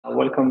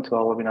Welcome to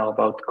our webinar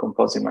about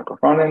composing micro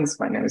frontends.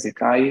 My name is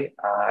Itai.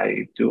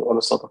 I do all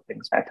sorts of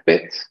things at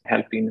Bit,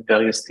 helping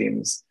various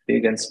teams,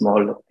 big and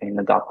small, in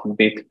adopting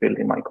Bit,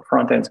 building micro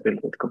frontends,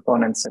 building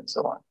components, and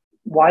so on.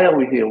 Why are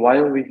we here? Why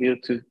are we here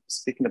to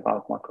speaking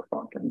about micro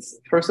frontends?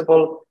 First of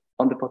all,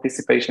 on the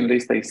participation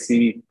list, I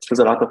see there's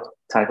a lot of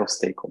type of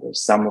stakeholders.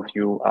 Some of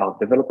you are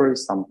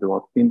developers, some of you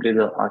are team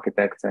leader,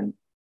 architects, and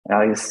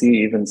I see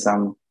even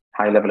some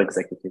high-level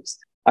executives.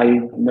 I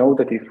know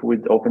that if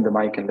we'd open the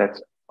mic and let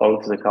all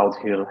of the crowd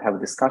here have a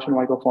discussion on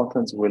micro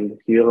frontends, we'll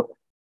hear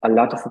a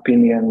lot of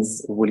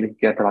opinions, we'll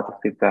get a lot of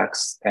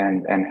feedbacks,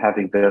 and have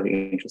a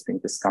very interesting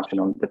discussion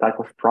on the type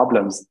of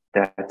problems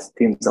that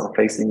teams are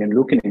facing and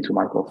looking into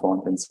micro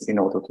frontends in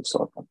order to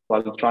solve them.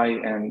 I'll try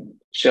and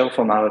share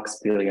from our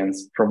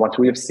experience, from what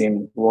we have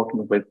seen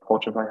working with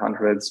Fortune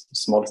 500s,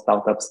 small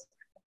startups,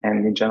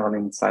 and in general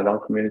inside our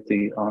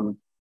community on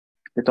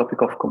the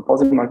topic of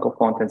composing micro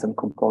frontends and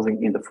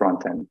composing in the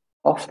front end.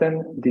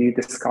 Often the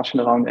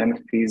discussion around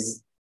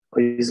MFPs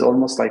is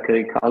almost like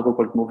a cargo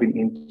boat moving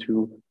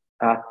into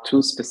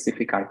two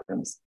specific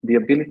items. The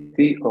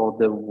ability or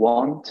the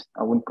want,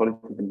 I wouldn't call it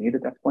even need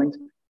at that point,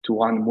 to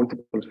run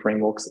multiple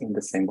frameworks in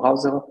the same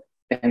browser.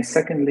 And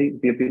secondly,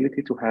 the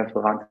ability to have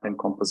runtime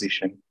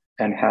composition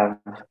and have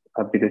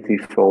ability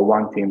for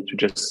one team to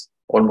just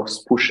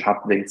almost push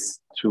updates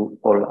to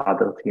all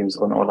other teams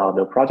on all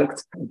other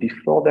projects.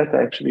 Before that,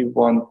 I actually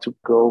want to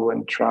go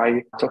and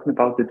try talking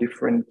about the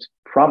different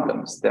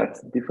problems that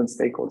different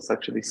stakeholders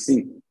actually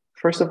see.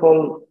 First of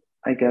all,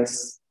 I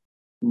guess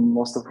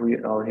most of we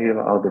are here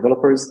are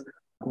developers.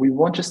 We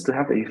want just to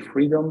have a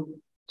freedom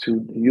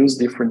to use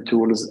different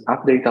tools,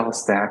 update our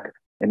stack,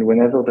 and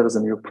whenever there is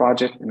a new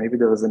project, maybe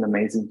there is an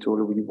amazing tool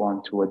we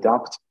want to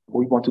adopt,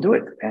 we want to do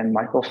it. And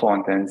micro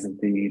frontends,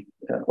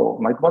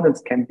 micro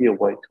frontends can be a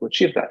way to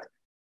achieve that.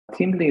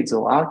 Team leads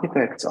or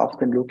architects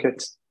often look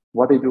at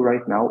what they do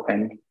right now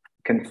and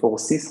can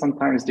foresee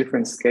sometimes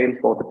different scale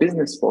for the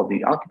business, for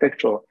the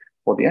architecture,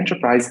 for the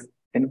enterprise,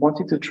 and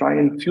wanted to try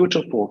and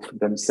future-proof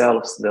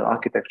themselves, their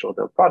architecture,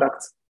 their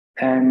products.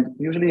 And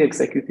usually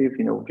executive,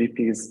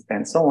 VPs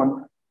and so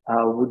on,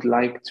 would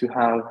like to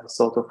have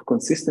sort of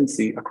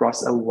consistency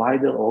across a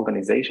wider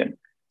organization.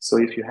 So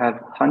if you have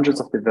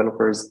hundreds of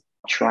developers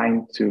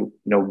trying to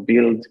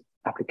build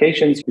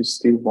applications, you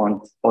still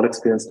want all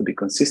experience to be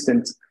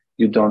consistent.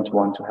 You don't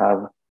want to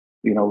have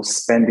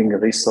spending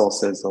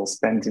resources or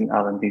spending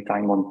R&D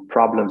time on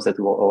problems that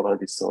were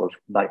already solved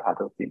by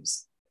other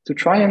teams. To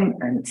try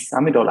and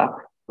sum it all up,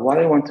 what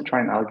I want to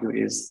try and argue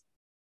is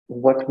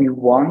what we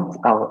want,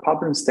 our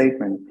problem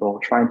statement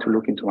for trying to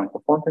look into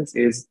micro frontends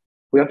is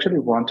we actually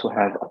want to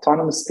have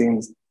autonomous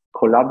teams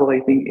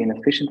collaborating in an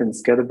efficient and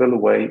scalable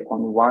way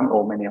on one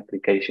or many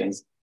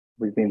applications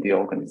within the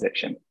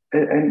organization.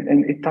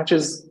 And it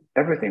touches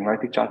everything, right?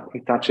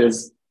 It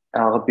touches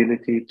our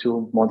ability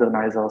to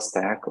modernize our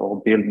stack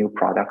or build new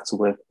products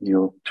with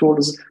new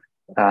tools,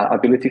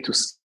 ability to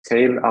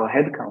scale our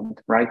headcount,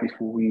 right? If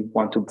we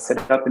want to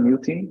set up a new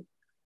team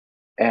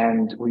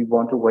and we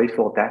want to wait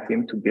for that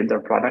team to build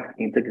our product,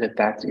 integrate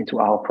that into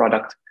our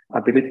product,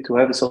 ability to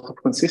have a sort of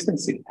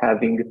consistency,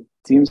 having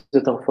teams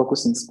that are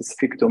focused in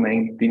specific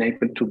domain, being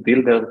able to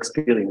build their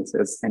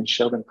experiences and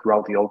share them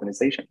throughout the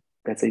organization.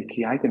 That's a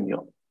key item here.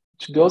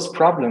 To those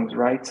problems,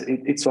 right,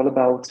 it's all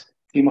about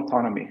team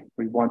autonomy.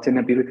 We want an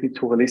ability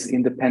to release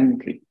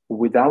independently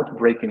without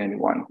breaking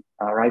anyone,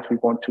 right? We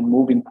want to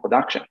move in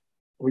production.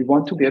 We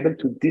want to be able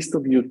to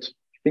distribute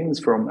things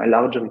from a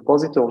larger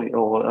repository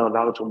or a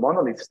larger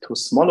monolith to a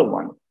smaller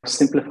one,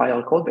 simplify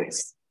our code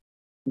base.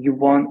 We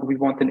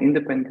want an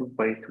independent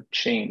way to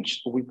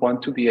change. We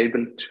want to be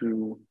able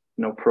to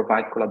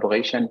provide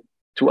collaboration,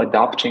 to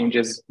adopt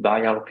changes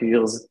by our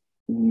peers,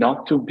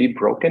 not to be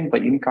broken by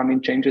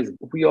incoming changes.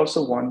 We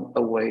also want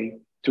a way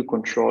to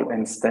control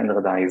and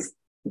standardize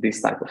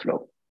this type of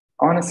flow.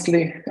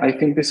 Honestly, I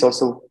think this is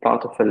also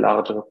part of a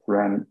larger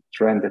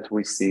trend that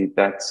we see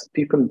that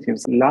people in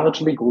teams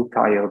largely grew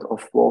tired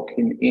of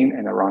working in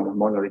and around a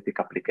monolithic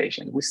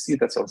application. We see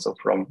that's also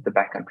from the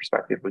backend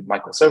perspective with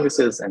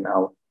microservices and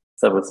now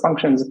serverless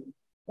functions.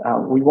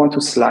 We want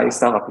to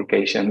slice our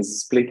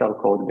applications, split our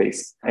code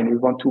base, and we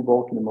want to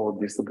work in a more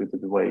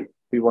distributed way.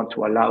 We want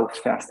to allow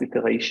fast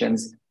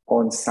iterations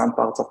on some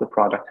parts of the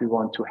product. We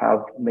want to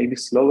have maybe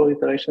slower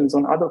iterations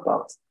on other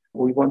parts.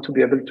 We want to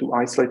be able to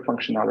isolate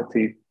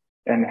functionality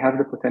and have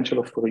the potential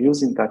of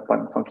reusing that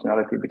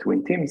functionality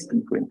between teams,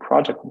 between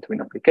projects, between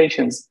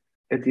applications.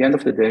 At the end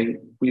of the day,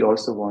 we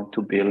also want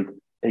to build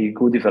a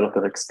good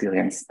developer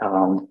experience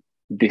around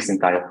this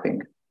entire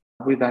thing.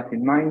 With that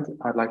in mind,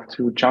 I'd like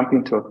to jump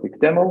into a quick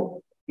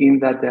demo. In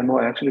that demo,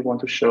 I actually want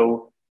to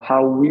show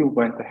how we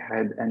went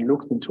ahead and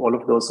looked into all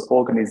of those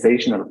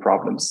organizational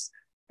problems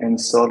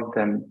and solved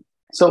them.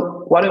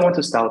 So what I want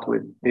to start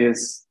with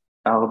is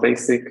our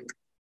basic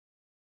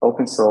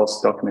open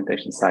source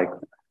documentation site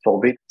for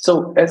Bit.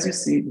 So as you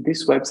see,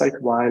 this website,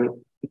 while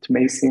it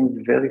may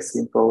seem very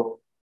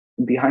simple,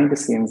 behind the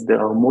scenes, there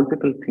are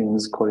multiple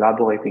teams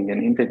collaborating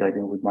and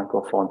integrating with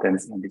micro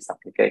frontends in this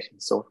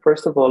application. So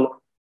first of all,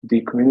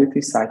 the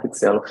community site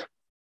itself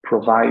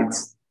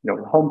provides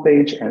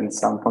homepage and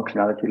some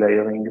functionality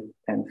layering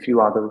and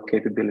few other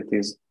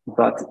capabilities.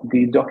 But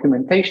the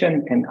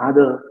documentation and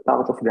other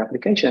parts of the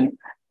application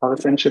are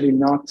essentially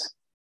not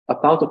a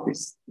part of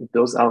this.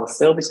 Those are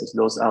services,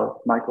 those are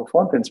micro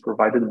frontends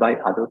provided by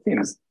other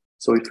teams.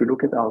 So if you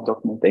look at our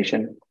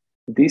documentation,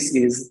 this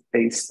is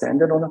a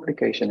standalone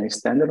application, a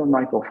standalone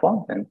micro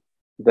frontend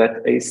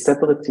that a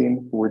separate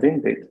team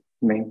within it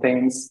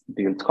maintains,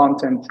 builds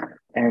content,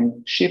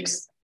 and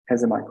ships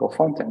as a micro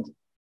frontend.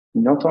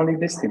 Not only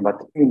this team,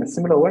 but in a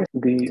similar way,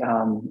 the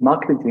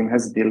marketing team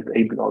has built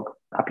a blog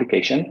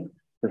application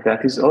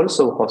that is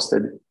also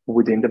hosted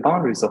within the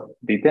boundaries of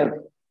the dev.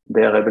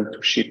 They are able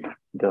to ship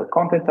their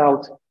content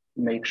out,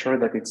 make sure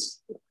that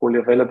it's fully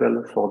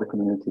available for the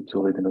community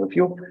to read and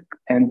review.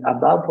 And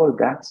above all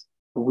that,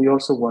 we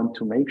also want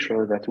to make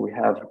sure that we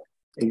have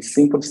a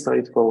simple,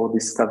 straightforward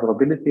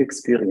discoverability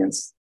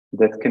experience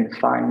that can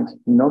find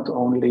not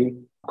only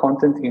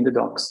content in the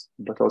docs,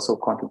 but also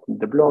content in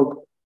the blog,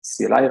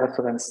 CLI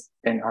reference,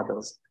 and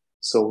others.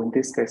 So in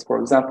this case, for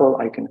example,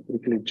 I can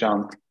quickly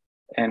jump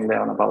and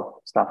learn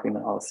about stuff in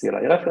our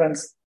CLI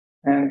reference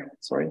and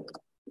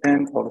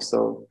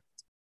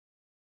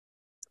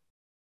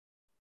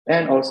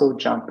also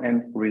jump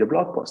and read a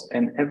blog post.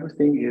 And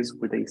everything is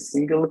with a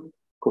single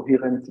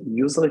coherent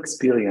user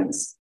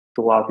experience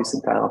throughout this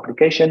entire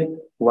application,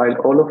 while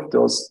all of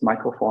those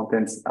micro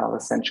frontends are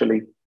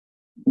essentially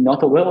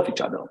not aware of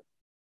each other.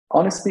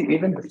 Honestly,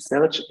 even the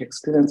search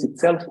experience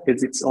itself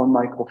is its own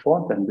micro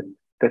frontend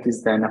that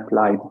is then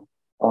applied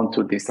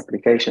onto this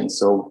application.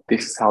 So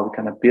this is how we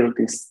kind of build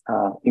this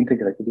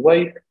integrated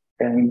way.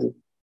 And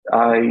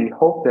I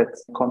hope that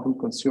content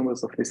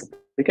consumers of this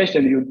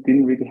application, you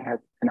didn't really have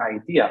an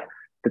idea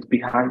that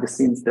behind the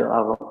scenes, there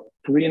are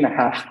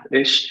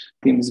 3.5-ish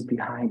teams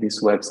behind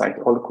this website,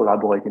 all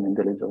collaborating and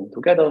delivering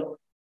together.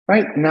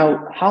 Right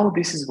now, how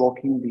this is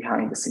working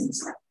behind the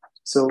scenes.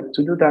 So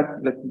to do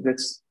that,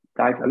 let's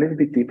dive a little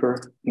bit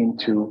deeper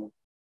into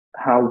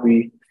how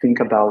we think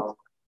about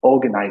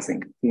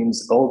organizing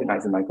teams,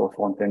 organizing micro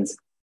frontends,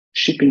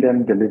 shipping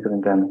them,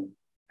 delivering them,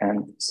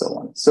 and so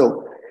on.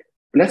 So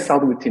let's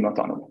start with team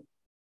autonomy.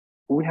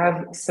 We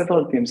have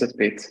several teams at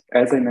Bit.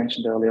 As I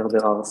mentioned earlier,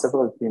 there are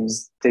several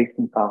teams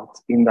taking part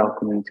in our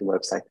community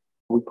website.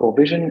 We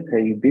provision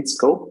a Bit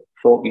scope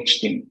for each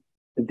team.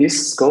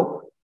 This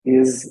scope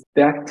is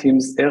that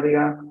team's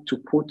area to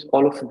put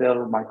all of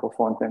their micro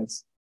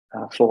frontends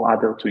for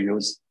others to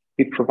use.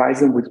 It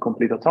provides them with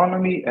complete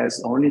autonomy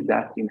as only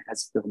that team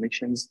has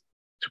permissions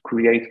to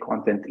create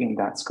content in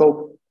that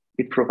scope.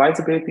 It provides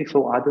ability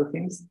for other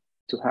teams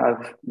to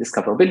have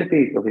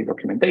discoverability, the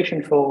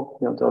documentation for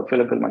the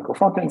available micro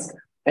frontends,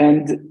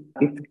 and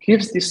it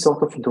gives this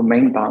sort of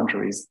domain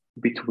boundaries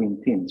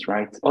between teams,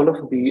 right? All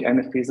of the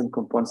NFTs and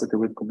components that deal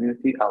with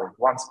community are in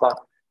one spot.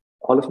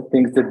 All of the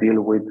things that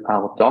deal with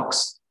our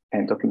docs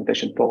and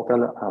documentation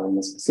portal are in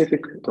a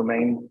specific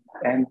domain,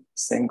 and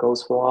same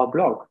goes for our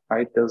blog,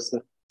 right?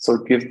 So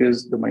it gives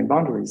these domain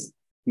boundaries.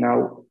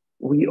 Now,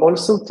 we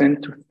also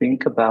tend to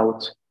think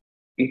about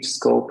each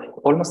scope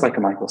almost like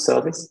a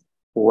microservice,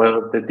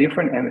 where the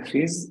different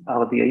NFTs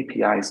are the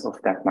APIs of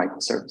that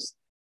microservice.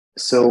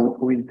 So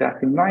with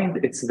that in mind,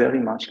 it's very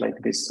much like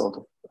this sort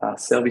of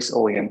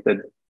service-oriented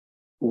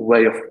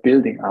way of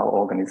building our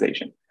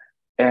organization.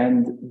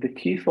 And the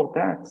key for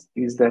that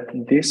is that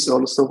this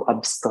also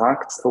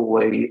abstracts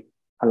away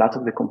a lot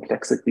of the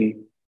complexity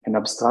and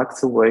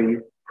abstracts away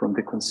from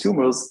the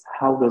consumers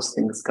how those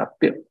things got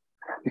built.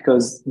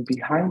 Because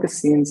behind the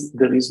scenes,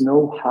 there is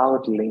no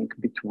hard link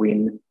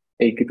between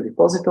a Git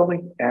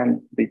repository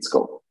and Bit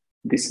scope.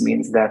 This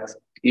means that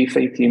if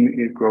a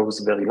team grows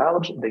very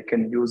large, they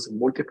can use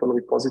multiple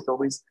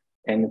repositories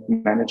and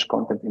manage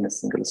content in a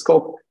single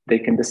scope. They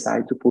can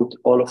decide to put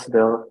all of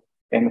their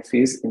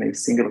NFTs in a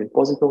single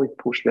repository,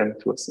 push them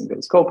to a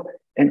single scope.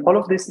 And all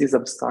of this is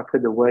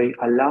abstracted away,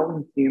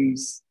 allowing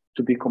teams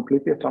to be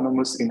completely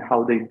autonomous in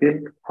how they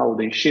build, how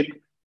they ship,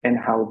 and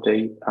how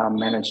they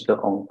manage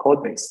their own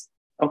code base.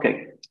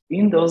 Okay,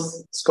 in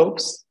those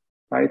scopes,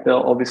 right, there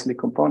are obviously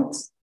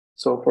components.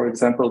 So for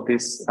example,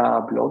 this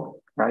blog,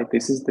 right,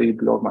 this is the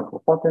blog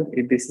micro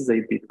frontend. This is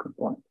a Bit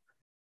component.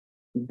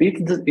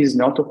 Bit is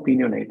not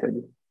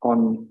opinionated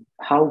on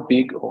how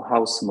big or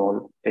how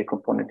small a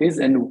component is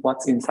and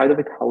what's inside of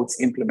it, how it's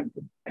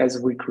implemented. As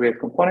we create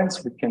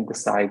components, we can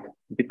decide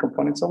Bit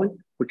components of it.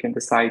 We can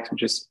decide to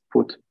just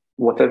put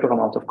whatever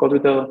amount of code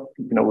with a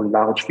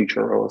large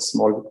feature or a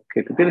small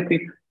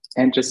capability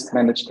and just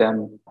manage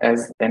them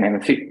as an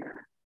NFT.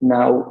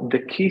 Now, the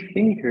key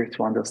thing here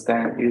to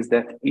understand is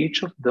that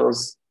each of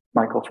those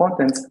micro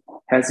frontends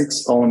has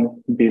its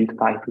own build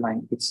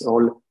pipeline, its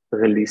own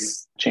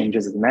release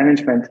changes in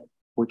management,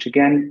 which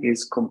again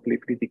is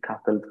completely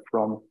decoupled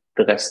from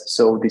the rest.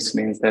 So this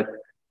means that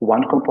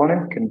one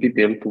component can be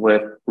built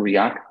with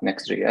React,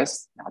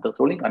 Next.js, another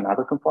tooling,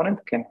 another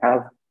component can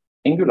have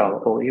Angular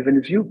or even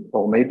Vue,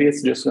 or maybe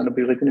it's just going to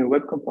be written in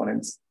web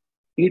components.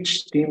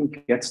 Each team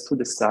gets to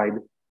decide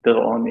their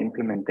own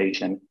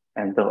implementation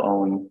and their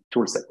own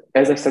toolset.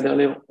 As I said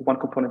earlier, one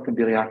component can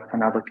be React,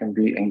 another can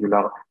be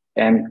Angular,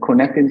 and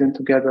connecting them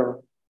together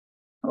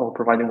or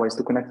providing ways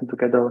to connect them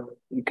together.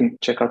 You can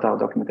check out our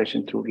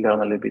documentation to learn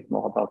a little bit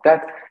more about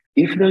that.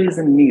 If there is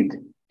a need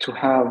to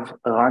have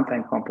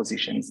runtime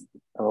compositions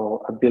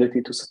or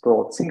ability to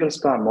support single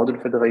spa,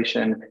 module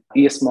federation,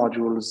 ES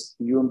modules,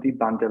 UMD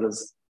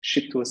bundles,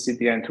 shipped to a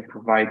CDN to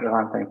provide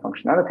runtime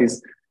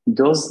functionalities,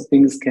 those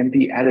things can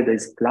be added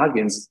as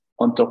plugins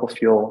on top of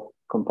your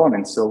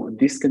components. So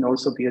this can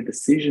also be a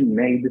decision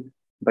made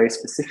by a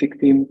specific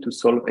team to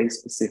solve a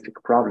specific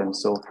problem.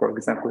 So for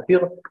example,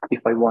 here,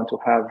 if I want to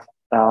have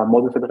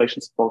model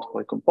federation support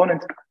for a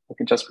component, I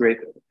can just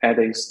add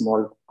a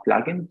small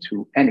plugin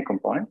to any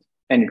component,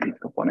 any bit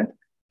component,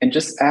 and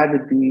just add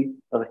the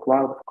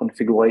required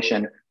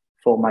configuration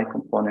for my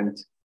component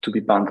to be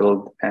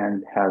bundled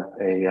and have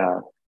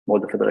a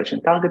model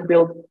federation target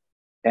build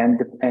and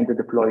the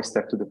deploy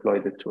step to deploy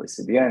it to a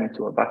CDN,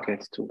 to a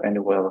bucket, to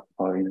anywhere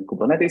or in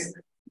Kubernetes,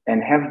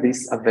 and have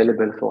this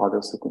available for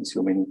others to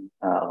consume in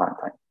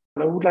runtime.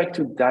 I would like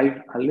to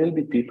dive a little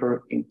bit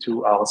deeper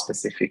into our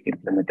specific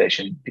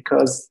implementation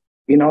because,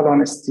 in all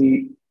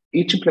honesty,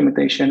 each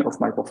implementation of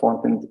Micro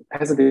Frontend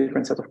has a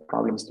different set of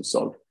problems to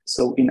solve.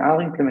 So in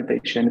our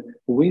implementation,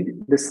 we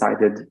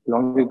decided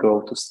long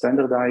ago to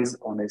standardize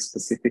on a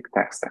specific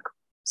tech stack,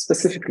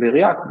 specifically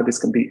React, but this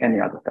can be any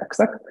other tech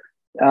stack.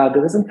 The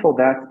reason for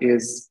that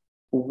is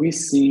we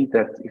see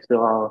that if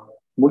there are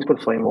multiple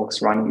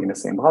frameworks running in the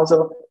same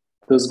browser,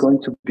 there's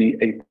going to be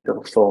a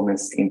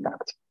performance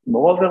impact.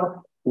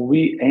 Moreover,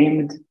 we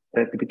aimed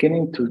at the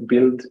beginning to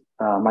build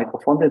Micro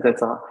Frontends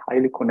that are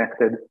highly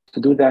connected. To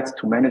do that,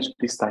 to manage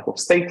this type of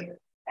state,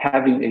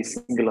 having a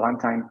single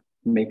runtime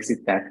makes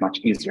it that much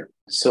easier.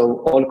 So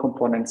all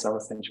components are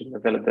essentially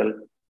available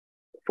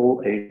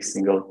for a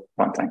single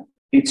runtime.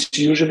 It's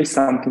usually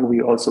something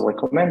we also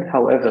recommend.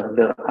 However,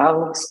 there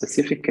are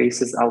specific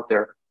cases out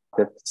there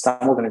that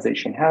some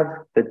organizations have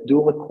that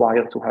do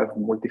require to have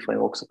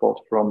multi-framework support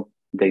from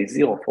day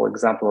zero. For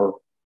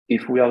example,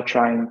 if we are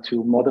trying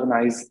to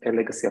modernize a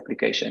legacy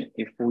application,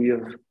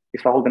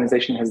 if our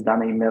organization has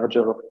done a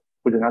merger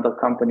with another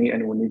company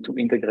and we need to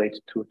integrate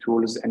two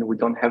tools and we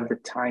don't have the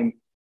time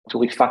to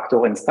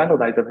refactor and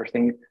standardize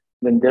everything,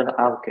 then there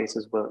are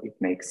cases where it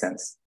makes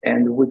sense.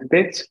 And with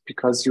Bit,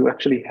 because you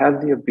actually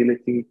have the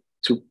ability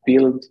to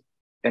build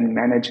and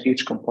manage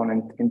each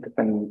component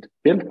independent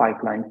build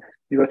pipeline,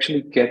 you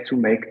actually get to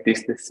make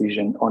this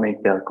decision on a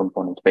per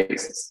component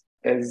basis.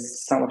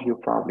 As some of you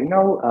probably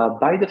know,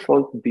 by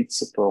default, Bit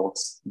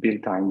supports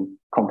build-time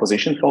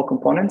composition for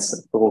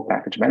components through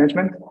package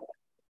management.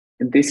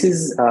 And this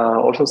is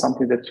also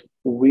something that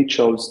we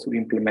chose to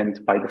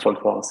implement by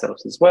default for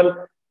ourselves as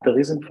well. The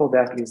reason for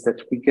that is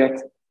that we get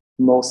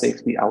more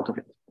safety out of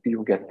it.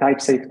 You get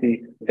type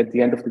safety. At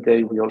the end of the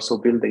day, we also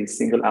build a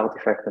single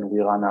artifact and we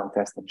run our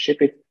test and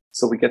ship it.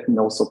 So we get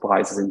no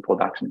surprises in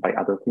production by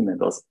other team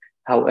members.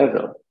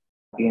 However,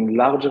 in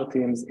larger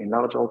teams, in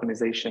larger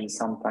organizations,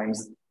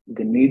 sometimes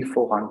the need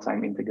for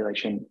runtime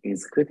integration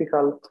is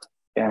critical.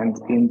 And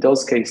in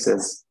those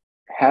cases,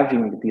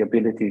 having the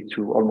ability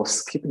to almost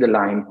skip the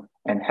line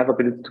and have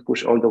ability to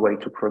push all the way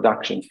to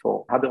production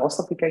for other host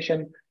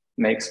application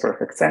makes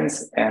perfect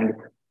sense. And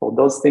for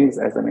those things,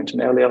 as I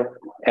mentioned earlier,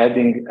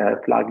 adding a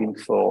plugin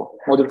for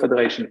module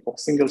federation, for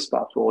single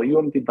spot, or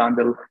UMD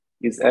bundle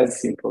is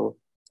as simple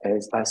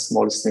as a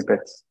small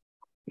snippet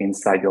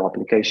inside your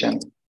application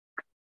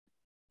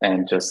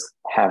and just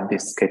have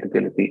this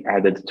capability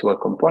added to a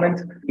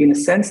component. In a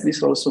sense,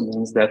 this also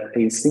means that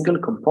a single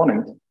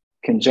component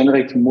can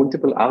generate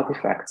multiple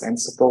artifacts and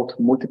support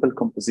multiple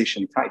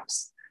composition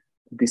types.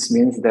 This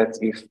means that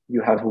if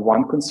you have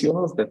one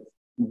consumer that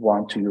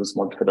want to use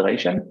module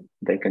federation,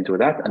 they can do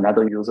that.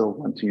 Another user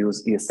want to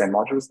use ESM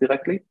modules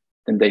directly,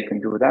 then they can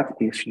do that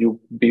if you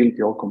build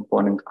your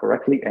component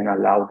correctly and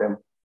allow them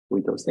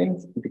with those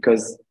things,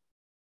 because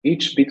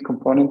each bit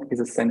component is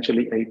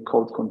essentially a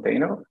code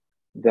container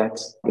that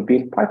the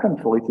build pipeline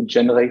for it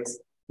generates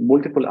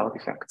multiple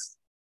artifacts.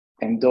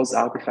 And those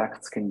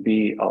artifacts can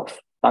be of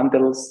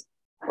bundles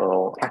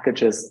or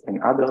packages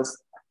and others.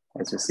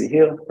 As you see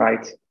here,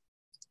 right?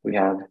 We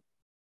have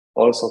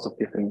all sorts of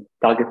different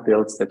target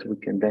builds that we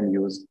can then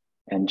use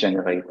and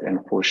generate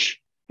and push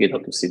either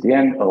to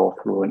CDN or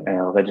through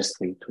a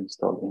registry to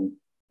install in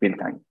build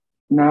time.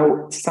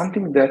 Now,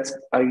 something that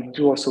I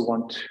do also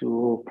want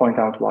to point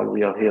out while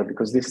we are here,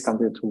 because this is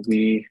something that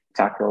we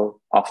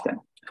tackle often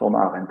from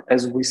our end.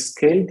 As we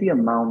scale the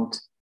amount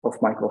of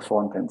micro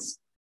frontends,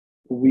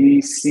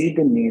 we see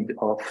the need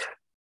of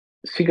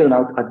figuring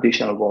out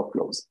additional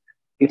workflows.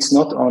 It's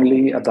not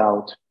only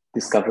about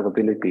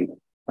discoverability,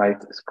 right?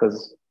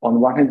 Because on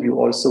one hand, you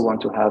also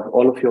want to have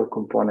all of your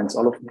components,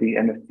 all of the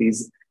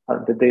NFTs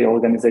that the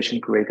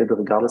organization created,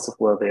 regardless of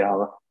where they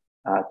are,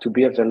 to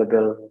be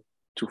available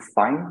to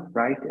find,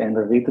 right? And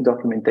read the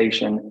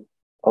documentation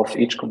of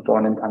each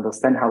component,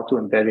 understand how to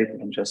embed it,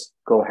 and just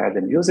go ahead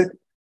and use it.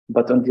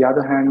 But on the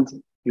other hand,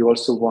 you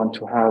also want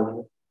to have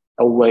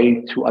a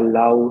way to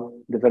allow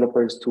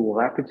developers to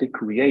rapidly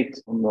create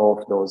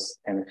more of those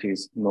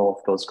NFTs, more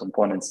of those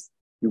components.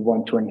 You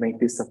want to make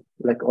this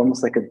like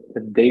almost like a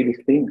daily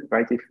thing,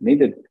 right? If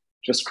needed,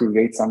 just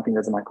create something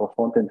as a micro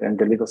frontend and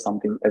deliver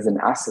something as an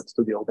asset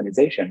to the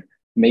organization,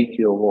 make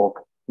your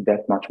work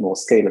that much more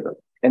scalable.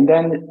 And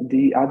then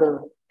the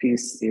other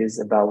piece is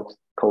about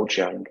code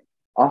sharing.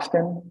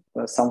 Often,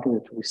 something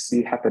that we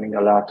see happening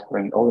a lot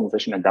when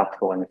organizations adapt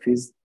for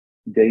NFTs,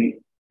 they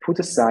put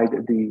aside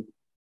the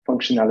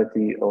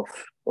functionality of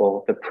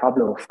or the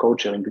problem of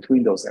code sharing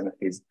between those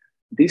NFTs.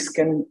 This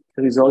can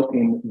result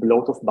in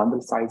bloat of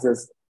bundle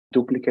sizes,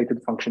 duplicated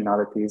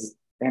functionalities,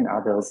 and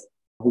others,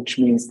 which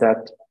means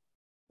that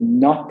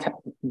not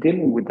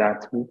dealing with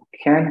that, we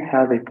can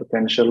have a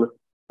potential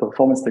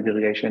performance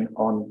degradation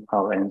on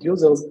our end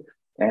users.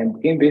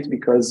 And in Bit,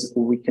 because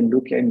we can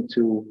look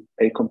into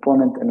a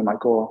component and a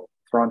micro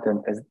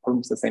frontend as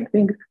almost the same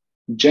thing,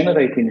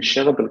 generating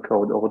shareable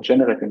code or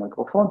generating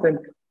micro frontend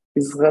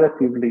is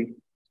relatively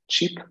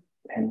cheap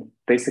and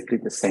basically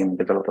the same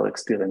developer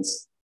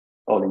experience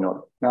all in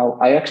all. Now,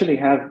 I actually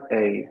have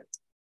a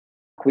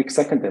quick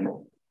second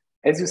demo.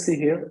 As you see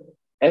here,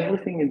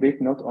 everything in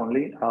Bit, not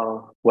only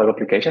our web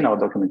application, our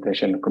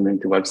documentation,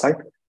 community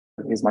website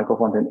is micro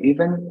frontend,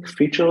 even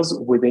features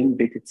within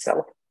Bit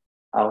itself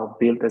are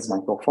built as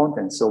micro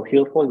frontend. So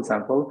here, for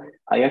example,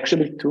 I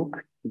actually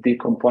took the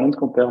component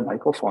compare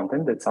micro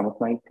frontend that some of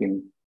my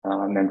team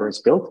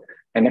members built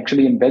and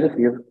actually embedded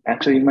here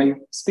actually in my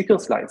speaker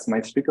slides.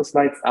 My speaker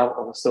slides are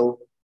also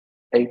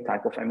a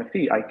type of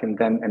MFE. I can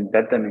then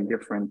embed them in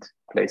different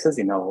places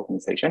in our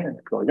organization and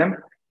deploy them.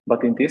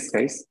 But in this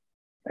case,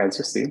 as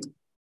you see,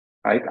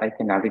 right, I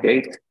can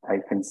navigate, I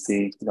can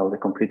see the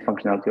complete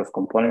functionality of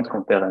component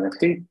compare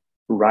NFT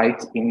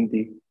right in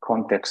the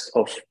context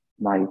of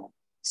my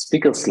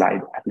speaker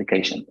slide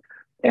application.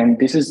 And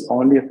this is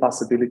only a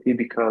possibility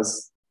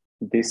because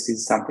this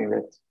is something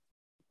that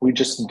we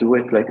just do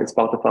it like as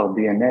part of our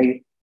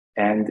DNA.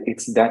 And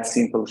it's that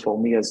simple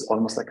for me as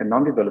almost like a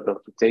non-developer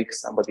to take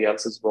somebody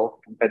else's work,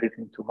 embed it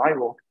into my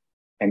work,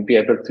 and be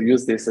able to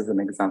use this as an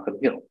example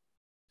here.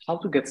 How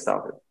to get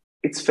started?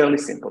 It's fairly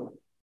simple.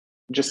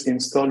 Just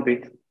install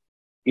Bit,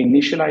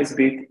 initialize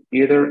Bit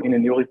either in a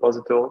new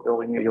repository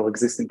or in your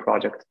existing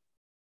project.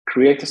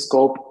 Create a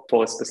scope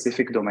for a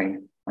specific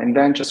domain, and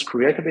then just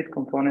create a Bit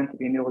component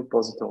in your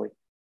repository.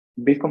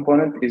 Bit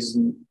component is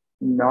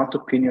not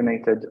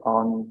opinionated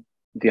on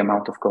the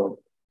amount of code.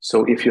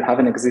 So if you have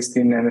an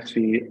existing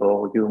MFE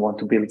or you want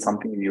to build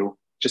something new,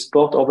 just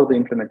port over the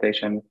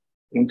implementation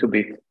into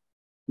Bit,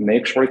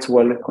 make sure it's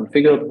well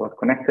configured, well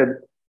connected,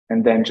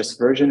 and then just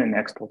version and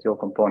export your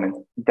component.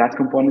 That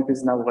component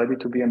is now ready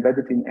to be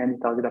embedded in any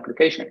target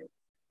application.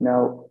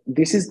 Now,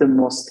 this is the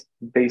most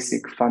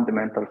basic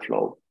fundamental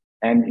flow.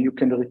 And you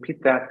can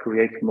repeat that,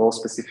 create more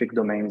specific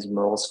domains,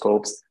 more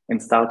scopes,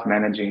 and start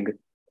managing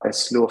a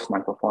slew of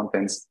micro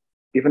frontends,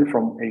 even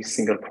from a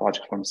single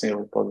project, from a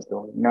single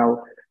repository.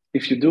 Now,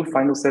 if you do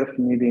find yourself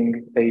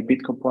needing a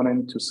Bit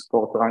component to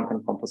support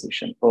runtime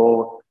composition,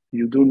 or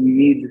you do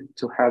need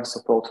to have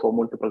support for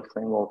multiple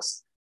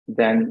frameworks,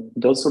 then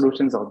those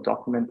solutions are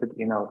documented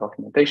in our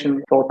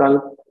documentation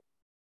portal.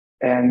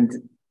 And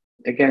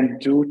again,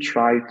 do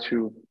try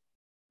to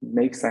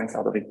make sense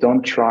out of it.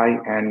 Don't try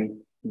and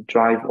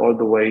drive all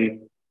the way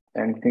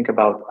and think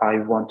about, I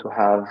want to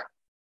have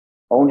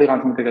only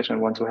runtime integration, I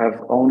want to have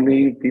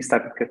only these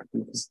type of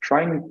capabilities.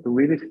 Try and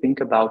really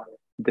think about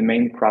the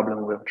main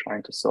problem we're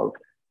trying to solve.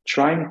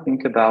 Try and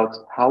think about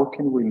how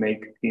can we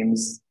make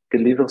teams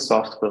deliver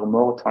software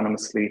more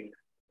autonomously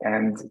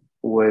and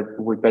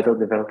with better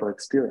developer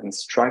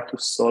experience. Try to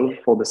solve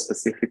for the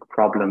specific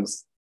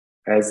problems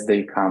as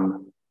they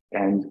come,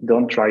 and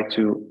don't try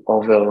to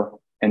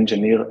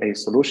over-engineer a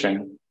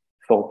solution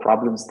for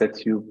problems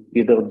that you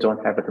either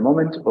don't have at the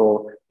moment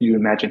or you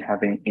imagine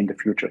having in the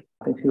future.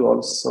 Thank you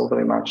all so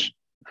very much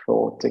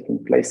for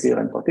taking place here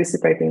and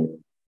participating.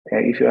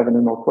 If you have any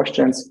more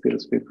questions,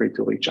 please feel free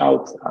to reach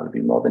out. I'll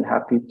be more than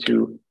happy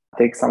to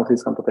take some of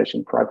this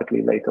conversation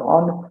privately later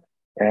on,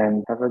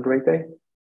 and have a great day.